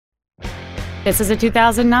This is a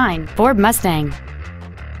 2009 Ford Mustang.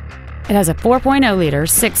 It has a 4.0-liter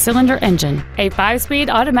six-cylinder engine, a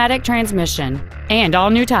 5-speed automatic transmission, and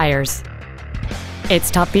all new tires.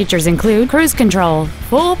 Its top features include cruise control,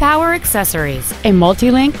 full power accessories, a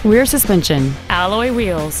multi-link rear suspension, alloy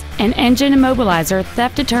wheels, an engine immobilizer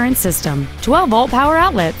theft deterrent system, 12-volt power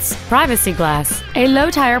outlets, privacy glass, a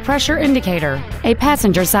low tire pressure indicator, a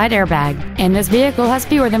passenger side airbag, and this vehicle has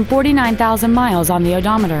fewer than 49,000 miles on the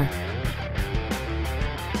odometer.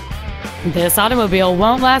 This automobile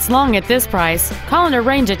won't last long at this price. Call and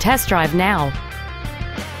arrange a test drive now.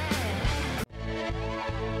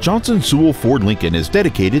 Johnson Sewell Ford Lincoln is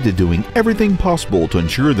dedicated to doing everything possible to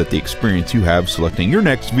ensure that the experience you have selecting your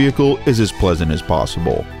next vehicle is as pleasant as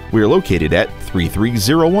possible. We are located at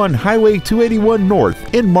 3301 Highway 281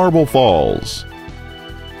 North in Marble Falls.